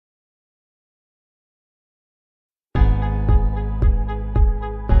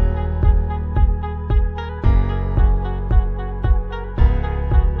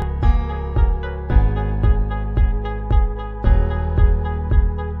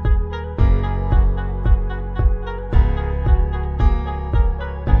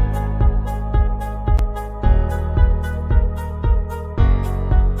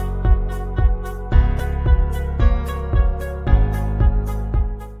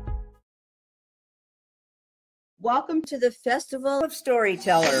Welcome to the Festival of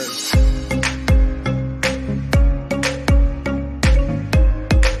Storytellers.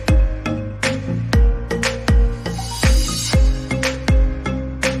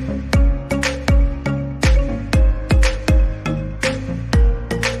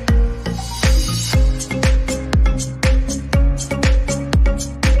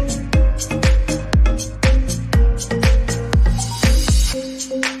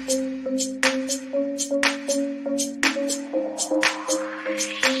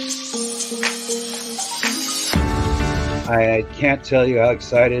 I can't tell you how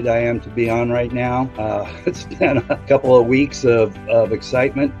excited I am to be on right now. It's been a couple of weeks of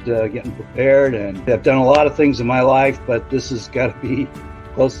excitement, getting prepared, and I've done a lot of things in my life, but this has got to be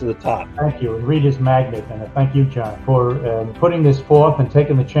close to the top. Thank you, and Reader's Magnet, and thank you, John, for putting this forth and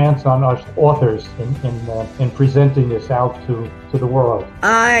taking the chance on us authors in presenting this out to the world.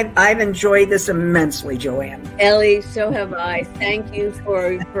 I've enjoyed this immensely, Joanne. Ellie, so have I. Thank you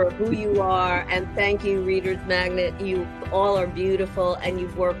for who you are, and thank you, Reader's Magnet. You all are beautiful, and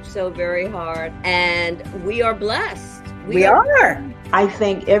you've worked so very hard, and we are blessed. We are. I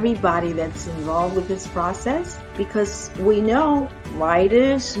thank everybody that's involved with this process, because we know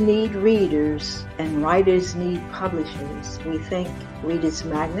writers need readers and writers need publishers. We thank Reader's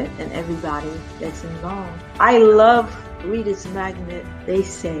Magnet and everybody that's involved. I love Reader's Magnet. They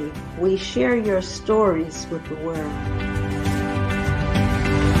say, we share your stories with the world.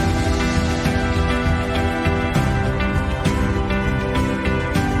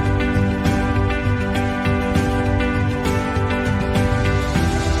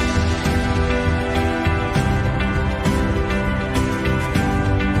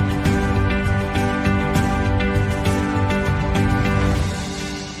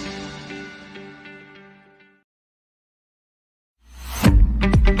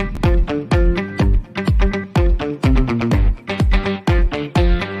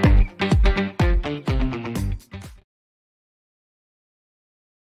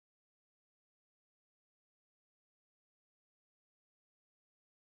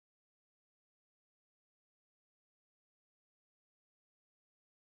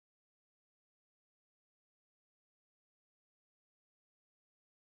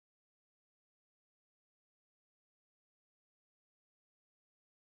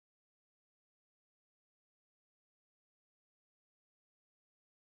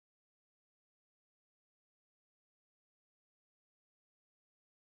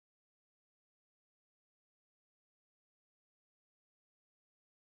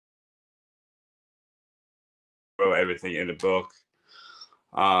 Wrote everything in the book.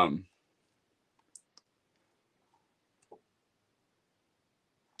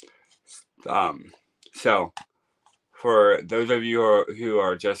 So for those of you who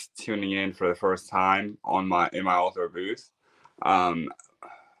are just tuning in for the first time in my author booth, I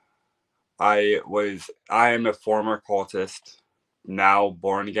am a former cultist, now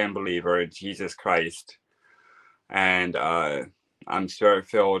born again believer in Jesus Christ, and I'm spirit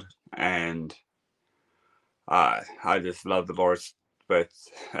filled, and I just love the Lord with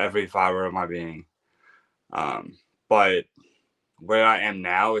every fiber of my being. But where I am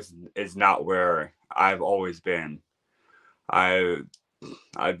now is not where I've always been. I've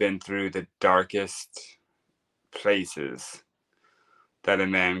been through the darkest places that a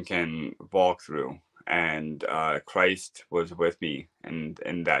man can walk through, and Christ was with me in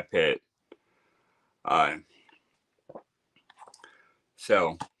that pit.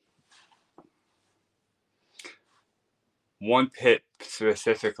 So one pit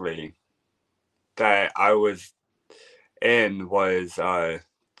specifically that I was in was the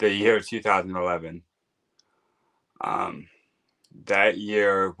year 2011. That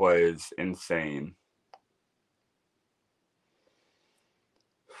year was insane.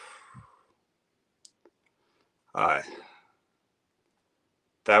 That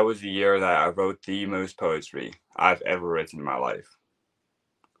was the year that I wrote the most poetry I've ever written in my life,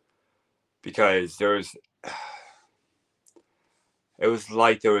 because it was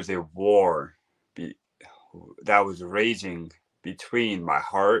like there was a war that was raging between my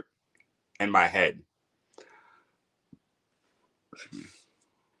heart and my head.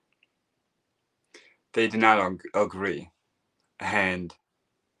 They did not agree, and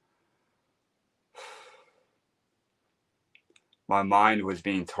my mind was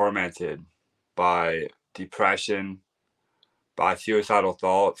being tormented by depression, by suicidal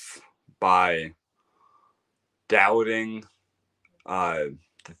thoughts, by doubting the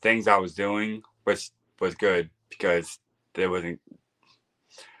things I was doing, which was good because it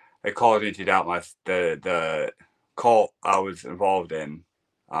caused me to doubt the cult I was involved in.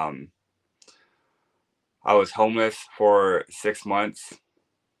 I was homeless for 6 months.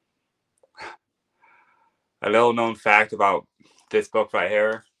 A little known fact about this book right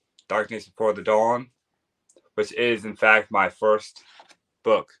here, Darkness Before the Dawn, which is in fact my first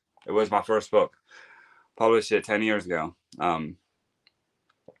book. It was my first book. Published it 10 years ago.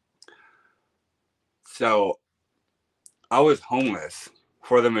 So I was homeless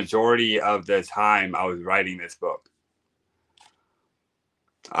for the majority of the time I was writing this book.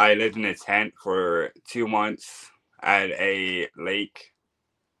 I lived in a tent for 2 months at a lake.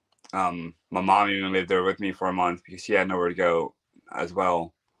 My mom even lived there with me for a month because she had nowhere to go as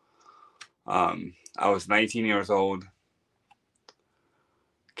well. I was 19 years old,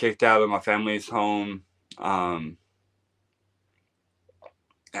 kicked out of my family's home,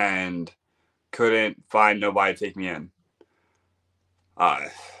 and couldn't find nobody to take me in.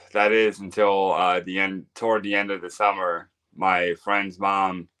 That is until toward the end of the summer, my friend's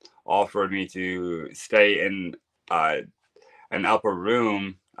mom offered me to stay in an upper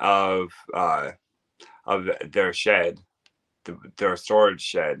room of their shed, their storage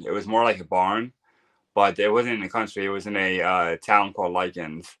shed. It was more like a barn, but it wasn't in the country. It was in a town called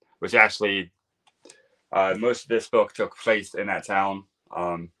Likens, which actually most of this book took place in that town.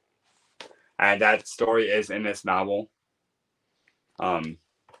 And that story is in this novel. From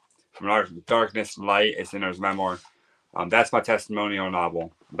Darkness to Light, a Sinner's Memoir. That's my testimonial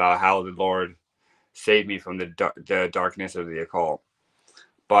novel about how the Lord saved me from the darkness of the occult.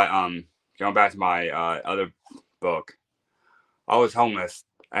 But going back to my other book, I was homeless,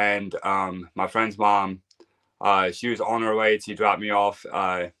 and my friend's mom, she was on her way to drop me off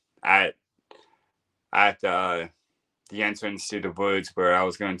at the entrance to the woods where I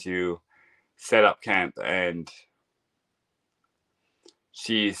was going to set up camp, and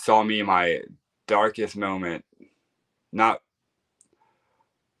she saw me in my darkest moment. Not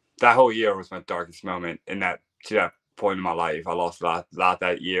that whole year was my darkest moment to that point in my life. I lost a lot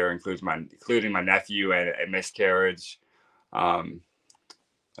that year, including my nephew and a miscarriage.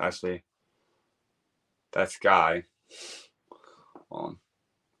 Actually, that's Guy.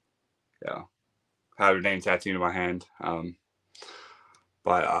 Yeah, I have her name tattooed on my hand.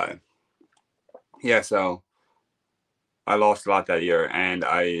 Yeah, so I lost a lot that year, and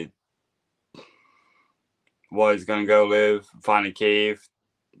I was gonna go find a cave,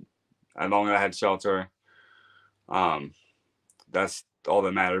 as long as I had shelter. That's all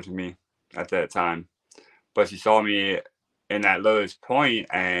that mattered to me at that time. But she saw me in that lowest point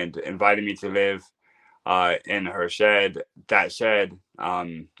and invited me to live in her shed,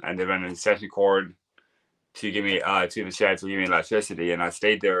 and they ran an extension cord to give me to the shed to give me electricity, and I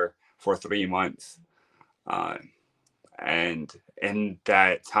stayed there for 3 months. And in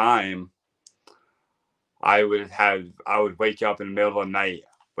that time, I would wake up in the middle of the night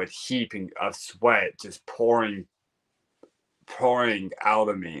with heaping of sweat just pouring out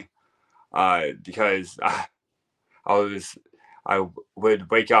of me, because I would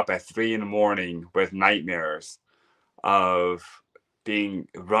wake up at 3 a.m. with nightmares of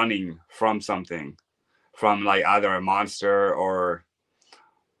running from something, from like either a monster or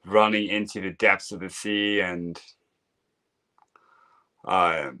running into the depths of the sea, and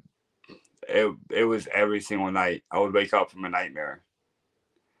it was every single night. I would wake up from a nightmare,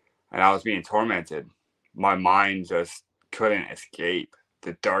 and I was being tormented. My mind just couldn't escape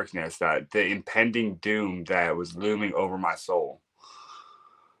the darkness, the impending doom that was looming over my soul.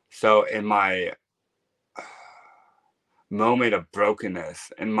 So in my moment of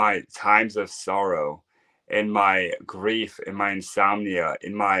brokenness, in my times of sorrow, in my grief, in my insomnia,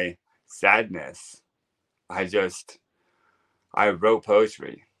 in my sadness, I wrote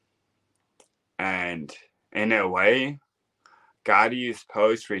poetry. And in a way, God used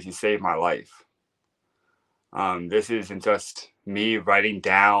poetry to save my life. This isn't just me writing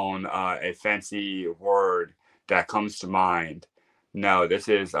down a fancy word that comes to mind. No, this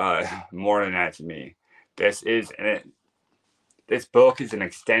is more than that to me. This book is an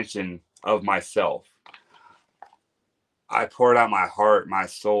extension of myself. I poured out my heart, my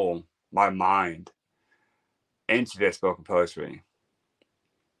soul, my mind into this book of poetry.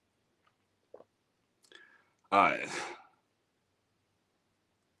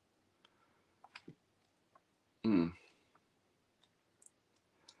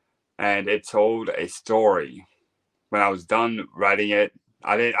 And it told a story. When I was done writing it,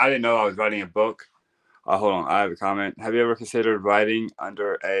 I didn't know I was writing a book. Hold on, I have a comment. Have you ever considered writing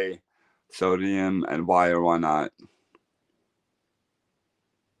under a pseudonym, and why or why not?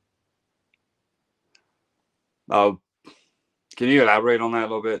 Can you elaborate on that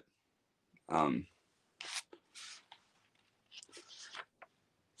a little bit?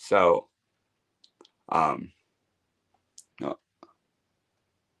 So Um, no.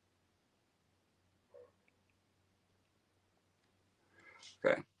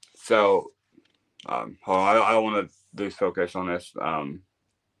 Okay, so hold on, I don't want to lose focus on this. I'm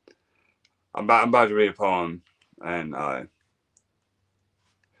about to read a poem, and but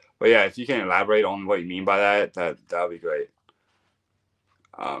yeah, if you can elaborate on what you mean by that, that would be great.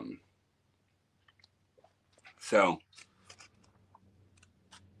 So.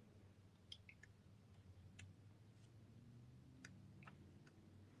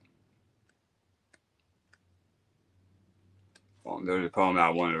 Well, there's a poem I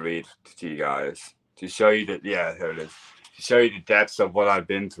want to read to you guys to show you that, yeah, here it is, to show you the depths of what I've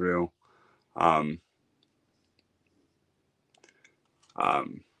been through.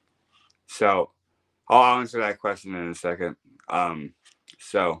 So I'll answer that question in a second.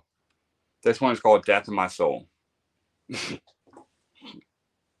 So this one is called Death of My Soul.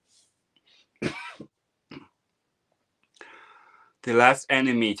 The last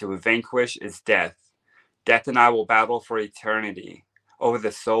enemy to vanquish is death. Death and I will battle for eternity over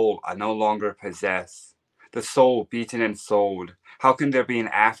the soul I no longer possess. The soul beaten and sold. How can there be an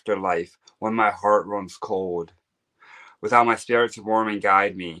afterlife when my heart runs cold? Without my spirit to warm and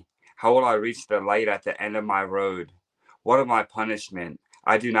guide me, how will I reach the light at the end of my road? What of my punishment?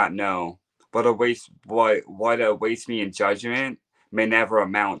 I do not know. But what awaits me in judgment may never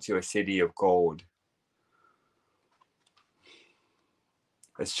amount to a city of gold.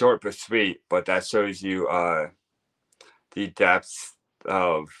 It's short but sweet, but that shows you the depths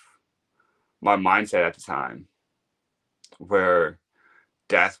of my mindset at the time, where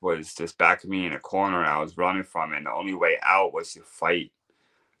death was just back of me in a corner and I was running from it, and the only way out was to fight,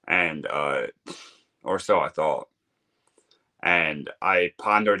 and or so I thought. And I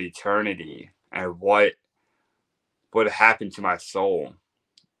pondered eternity and what would happen to my soul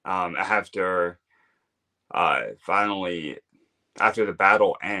after finally, after the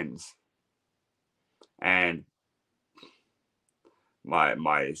battle ends and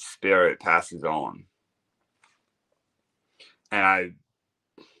my spirit passes on. And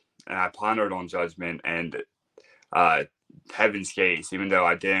I pondered on judgment and heaven's gates, even though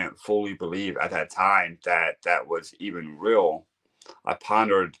I didn't fully believe at that time that that was even real. I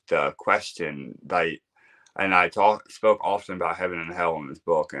pondered the question, like, and I spoke often about heaven and hell in this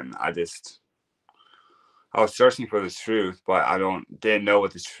book, and I was searching for the truth, but I didn't know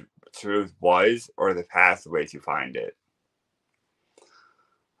what the truth was or the pathway to find it.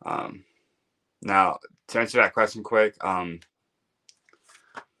 Now, to answer that question quick,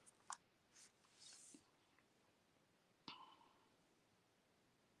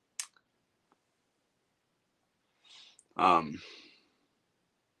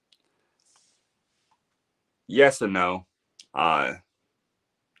 yes and no. I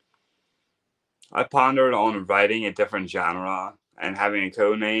pondered on writing a different genre and having a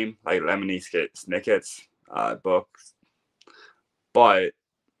code name like Lemony Snicket's books, but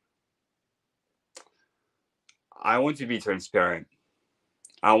I want to be transparent.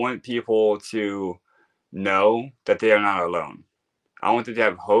 I want people to know that they are not alone. I want them to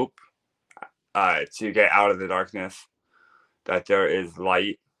have hope to get out of the darkness, that there is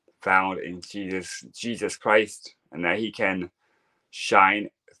light found in Jesus Christ, and that he can shine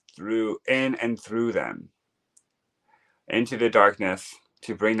in and through them into the darkness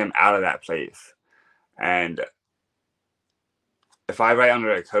to bring them out of that place. And if I write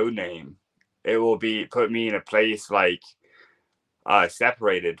under a code name, it will put me in a place like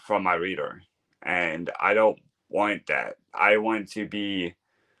separated from my reader, and I don't want that. I want to be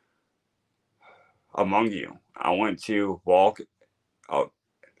among you. I want to walk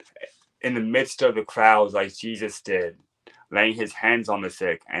in the midst of the crowds like Jesus did, laying his hands on the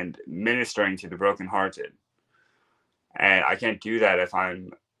sick and ministering to the brokenhearted. And I can't do that if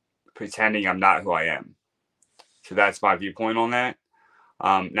I'm pretending I'm not who I am. So that's my viewpoint on that.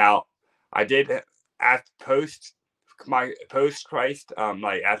 Now, I did post Christ,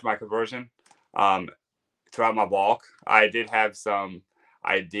 like after my conversion, throughout my walk, I did have some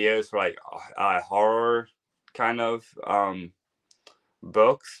ideas for like horror kind of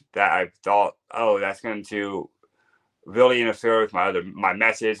books that I thought, oh, that's going to really interfere with my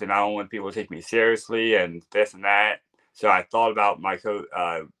message, and I don't want people to take me seriously and this and that. So I thought about my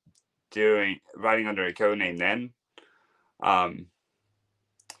writing under a code name then.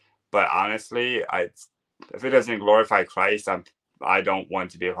 But honestly, if it doesn't glorify Christ, I don't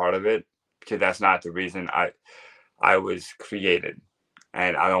want to be a part of it, because that's not the reason I was created.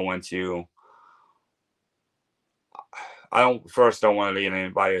 And I don't want to. I don't want to lead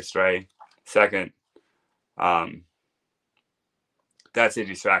anybody astray. Second, that's a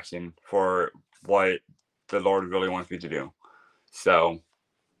distraction for what the Lord really wants me to do. So,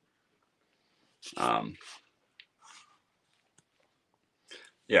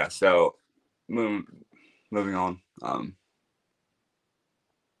 yeah, so moving on.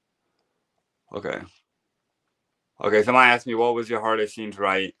 Okay, somebody asked me, what was your hardest scene to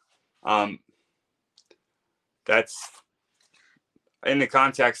write? That's in the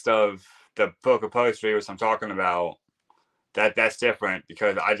context of the book of poetry, which I'm talking about. That's different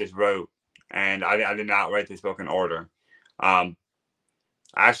because I just wrote, and I did not write this book in order.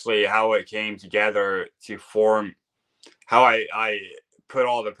 Actually, how it came together to form, how I put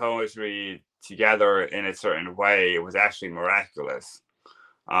all the poetry together in a certain way, it was actually miraculous.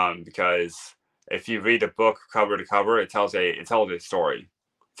 Because if you read the book cover to cover, it tells a story.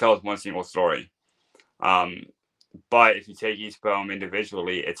 It tells one single story. But if you take each poem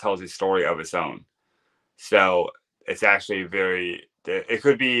individually, it tells a story of its own. So it's actually it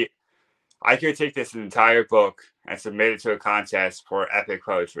could be, I could take this entire book and submit it to a contest for epic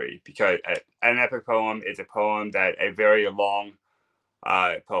poetry, because an epic poem is a poem that a very long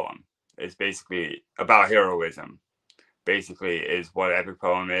poem is basically about heroism, basically is what an epic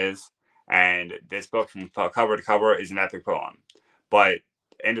poem is. And this book from cover to cover is an epic poem, but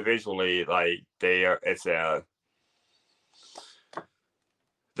individually, like they're a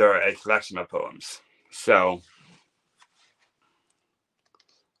collection of poems. So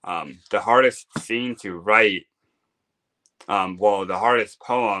the hardest scene to write, the hardest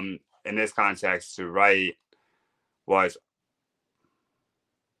poem in this context to write was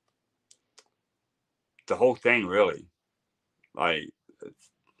the whole thing, really. Like,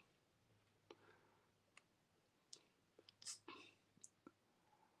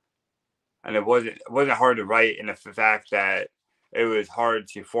 and it wasn't hard to write in the fact that it was hard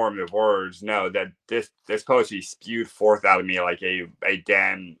to form the words. No, that this poetry spewed forth out of me like a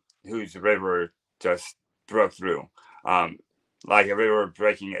dam whose river just broke through, like a river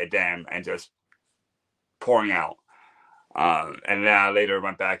breaking a dam and just pouring out. And then I later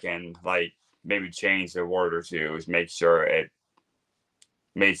went back and like maybe changed a word or two to make sure it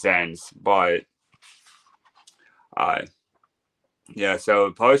made sense. But yeah,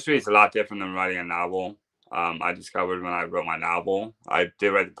 so poetry is a lot different than writing a novel. I discovered when I wrote my novel, I did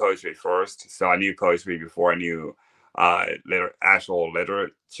write the poetry first, so I knew poetry before I knew actual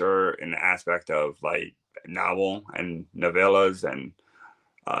literature in the aspect of like novel and novellas and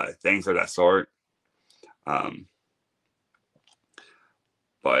things of that sort.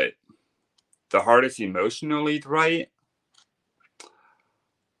 But the hardest emotionally to write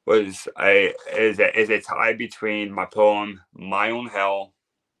is a tie between my poem "My Own Hell"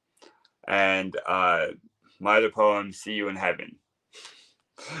 and my other poem "See You in Heaven."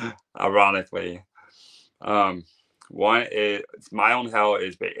 Ironically, one is "My Own Hell"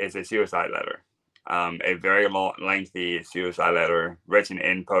 is a suicide letter, a very long, lengthy suicide letter written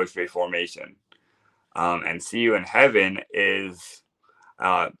in poetry formation, and "See You in Heaven" is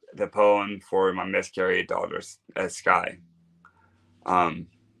the poem for my miscarried daughter, Sky.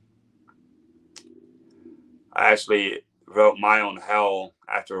 I actually wrote "My Own Hell"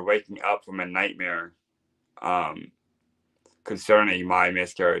 after waking up from a nightmare concerning my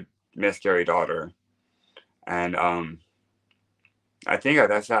miscarried daughter, and I think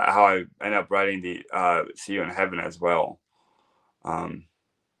that's how I ended up writing the "See You in Heaven" as well.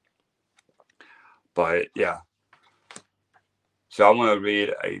 But yeah, so I'm gonna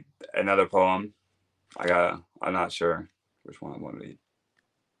read another poem. I'm not sure which one I want to read.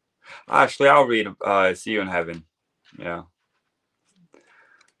 Actually, I'll read "See You in Heaven." Yeah,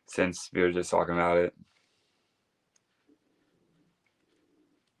 since we were just talking about it.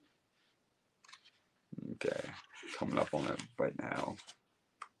 Okay, coming up on it right now.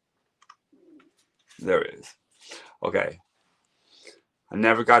 There it is. Okay. I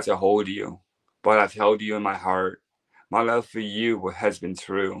never got to hold you, but I've held you in my heart. My love for you has been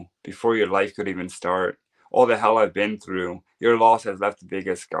true before your life could even start. All the hell I've been through, your loss has left the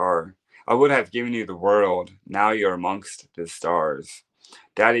biggest scar. I would have given you the world, now you're amongst the stars.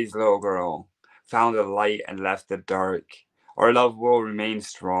 Daddy's little girl found the light and left the dark. Our love will remain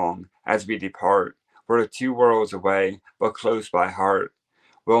strong as we depart. We're 2 worlds away, but close by heart.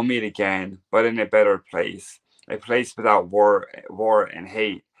 We'll meet again, but in a better place. A place without war and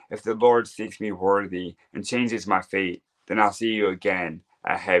hate. If the Lord seeks me worthy and changes my fate, then I'll see you again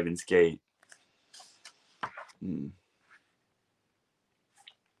at heaven's gate.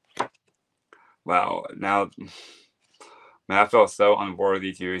 Wow, now, man, I felt so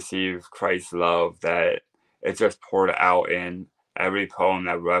unworthy to receive Christ's love that it just poured out in every poem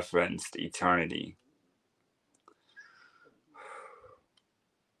that referenced eternity.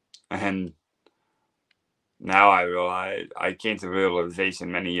 And now I realize, I came to the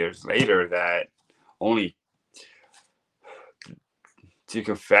realization many years later that only to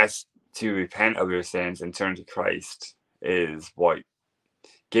confess, to repent of your sins and turn to Christ is what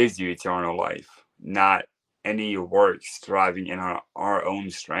gives you eternal life, not any works striving in our own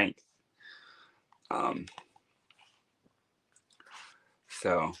strength.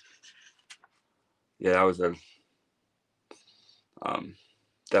 So yeah, that was a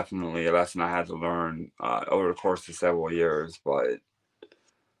definitely a lesson I had to learn over the course of several years. But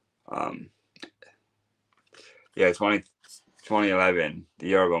yeah, 2011, the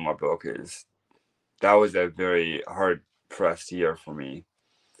year of my book, that was a very hard pressed year for me.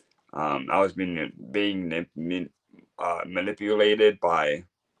 I was being manipulated by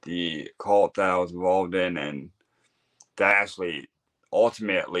the cult that I was involved in, and that actually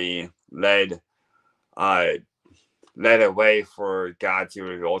ultimately led a way for God to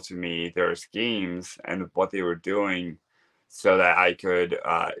reveal to me their schemes and what they were doing, so that I could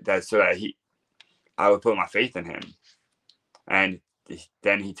I would put my faith in Him, and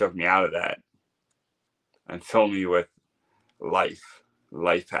then He took me out of that and filled me with life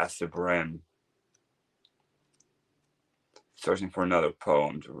past the brim. Searching for another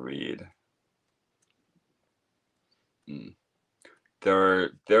poem to read.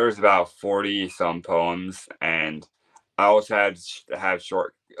 There's about 40 some poems, and I also have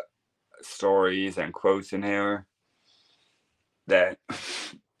short stories and quotes in here that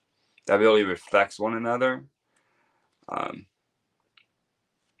really reflects one another.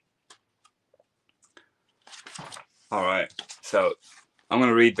 All right, so I'm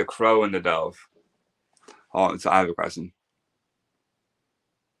gonna read The Crow and the Dove. Oh, so I have a question.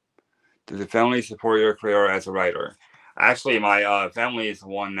 Does the family support your career as a writer? Actually, my family is the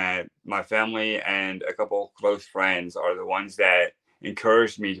one that, my family and a couple close friends are the ones that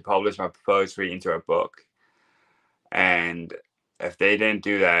encouraged me to publish my poetry into a book. And if they didn't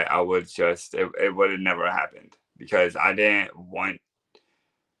do that, I would just, it would have never happened, because I didn't want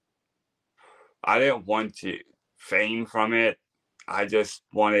to fame from it. I just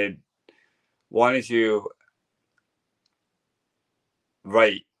wanted to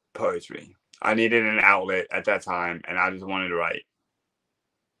write poetry. I needed an outlet at that time, and I just wanted to write.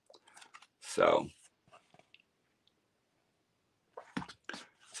 So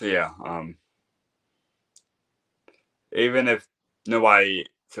yeah, even if nobody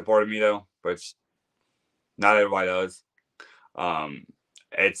supported me though, which not everybody does,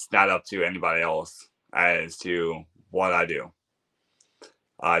 it's not up to anybody else as to what I do.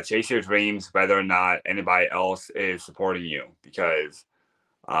 Chase your dreams, whether or not anybody else is supporting you, because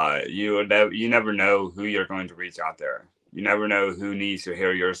you never know who you're going to reach out there. You never know who needs to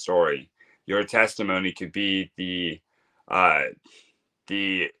hear your story. Your testimony could be the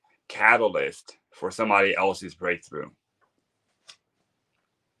catalyst for somebody else's breakthrough.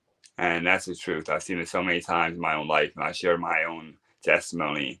 And that's the truth. I've seen it so many times in my own life, and I share my own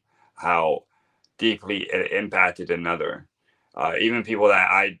testimony, how deeply it impacted another. Even people that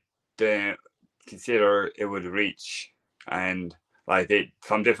I didn't consider it would reach, and like they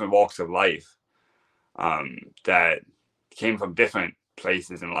from different walks of life, that came from different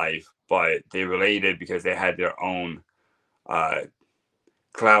places in life, but they related because they had their own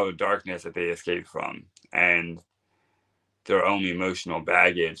cloud of darkness that they escaped from, and their own emotional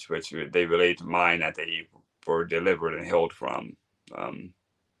baggage, which they relate to mine, that they were delivered and healed from,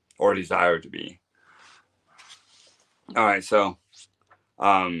 or desired to be. All right, so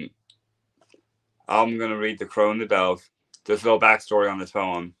I'm gonna read The Crow and the Dove. Just a little backstory on this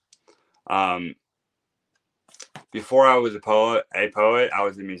poem. Before I was a poet, I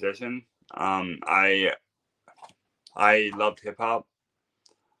was a musician. I loved hip hop.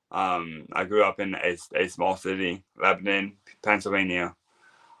 I grew up in a small city, Lebanon, Pennsylvania,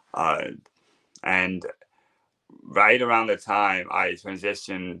 and right around the time I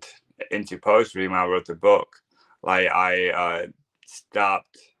transitioned into poetry, when I wrote the book, like I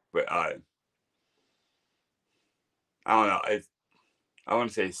stopped. I don't know. I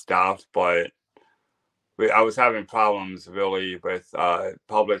wouldn't say stopped, but I was having problems really with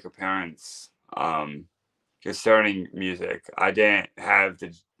public appearance concerning music. I didn't have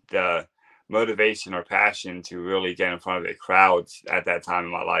the motivation or passion to really get in front of a crowd at that time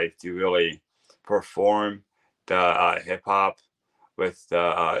in my life to really perform the hip hop with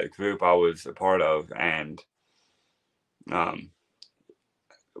the group I was a part of. And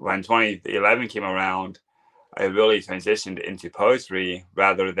when 2011 came around, I really transitioned into poetry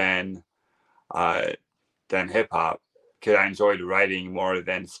rather than hip hop, because I enjoyed writing more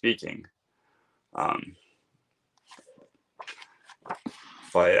than speaking.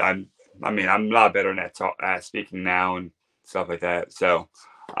 But I mean, I'm a lot better at speaking now and stuff like that. So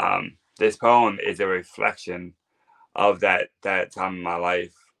this poem is a reflection of that time in my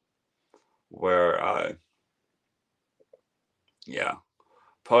life where yeah,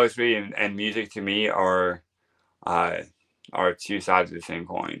 poetry and music to me are two sides of the same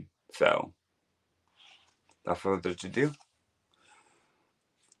coin. So without further ado,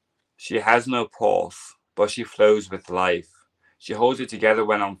 she has no pulse, but she flows with life. She holds it together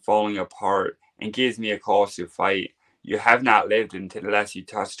when I'm falling apart and gives me a cause to fight. You have not lived unless you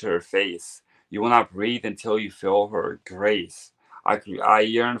touched her face. You will not breathe until you feel her grace. I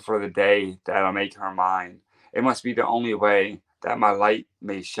yearn for the day that I'll make her mine. It must be the only way that my light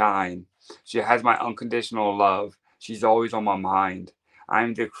may shine. She has my unconditional love. She's always on my mind. I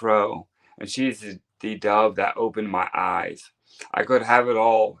am the crow, and she's the dove that opened my eyes. I could have it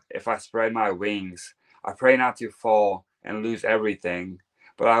all if I spread my wings. I pray not to fall and lose everything,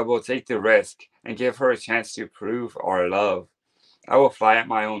 but I will take the risk and give her a chance to prove our love. I will fly at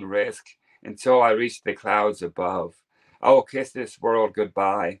my own risk until I reach the clouds above. I will kiss this world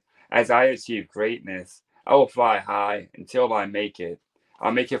goodbye as I achieve greatness. I will fly high until I make it.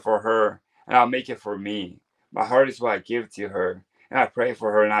 I'll make it for her, and I'll make it for me. My heart is what I give to her, and I pray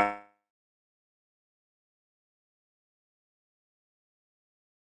for her, and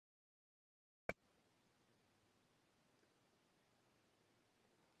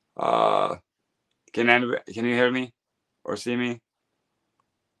can you hear me or see me?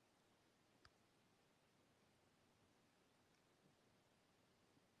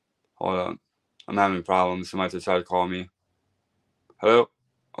 Hold on. I'm having problems. Somebody just tried to call me. Hello?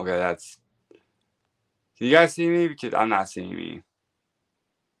 Okay, can you guys see me? Because I'm not seeing me.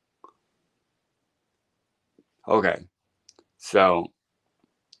 Okay. So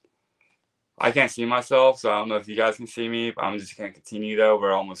I can't see myself, so I don't know if you guys can see me, but I'm just gonna continue though.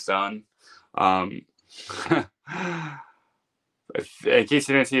 We're almost done. In case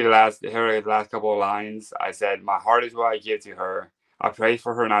you didn't see the last couple of lines, I said, my heart is what I give to her. I pray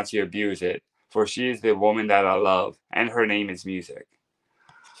for her not to abuse it, for she is the woman that I love, and her name is music.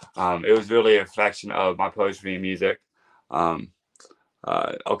 It was really a reflection of my poetry and music.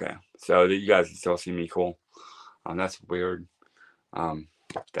 Okay, so you guys can still see me, cool. That's weird.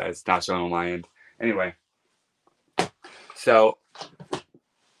 That's not showing on my end. Anyway, so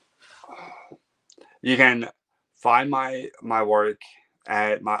you can find my work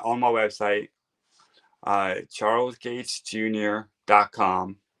at on my website,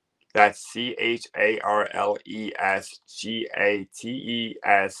 charlesgatesjr.com. That's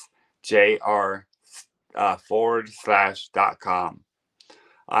CharlesGatesJR /.com.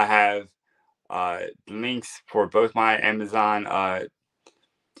 I have links for both my Amazon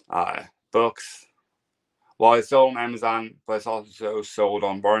books. Well, it's sold on Amazon, but it's also sold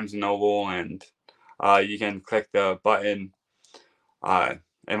on Barnes & Noble, and you can click the button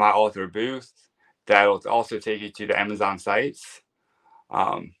in my author booth. That'll also take you to the Amazon sites.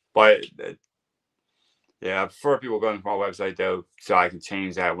 But yeah, I prefer people going to my website though, so I can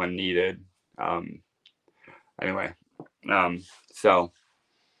change that when needed. Anyway, so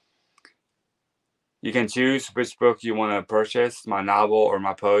you can choose which book you want to purchase, my novel or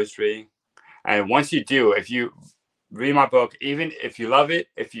my poetry. And once you do, if you read my book, even if you love it,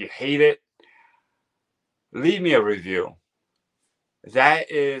 if you hate it, leave me a review. That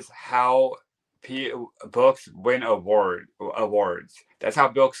is how books win awards. That's how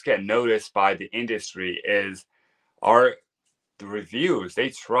books get noticed by the industry, are the reviews. They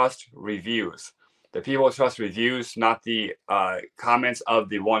trust reviews. The people trust reviews, not the comments of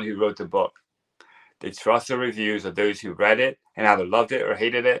the one who wrote the book. They trust the reviews of those who read it and either loved it or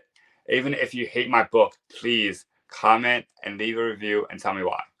hated it. Even if you hate my book, please comment and leave a review and tell me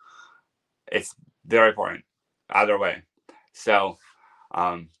why. It's very important either way. So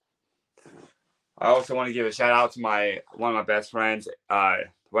I also want to give a shout out to one of my best friends,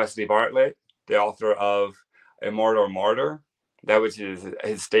 Wesley Bartlett, the author of Immortal Martyr. That was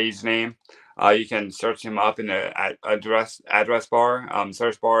his stage name. You can search him up in the address bar,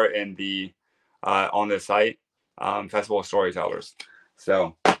 search bar in the on the site, Festival of Storytellers.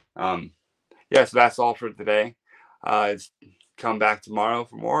 So yeah, so that's all for today. Come back tomorrow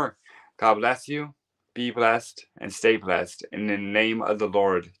for more. God bless you. Be blessed and stay blessed in the name of the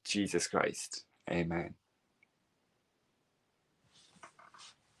Lord Jesus Christ. Amen.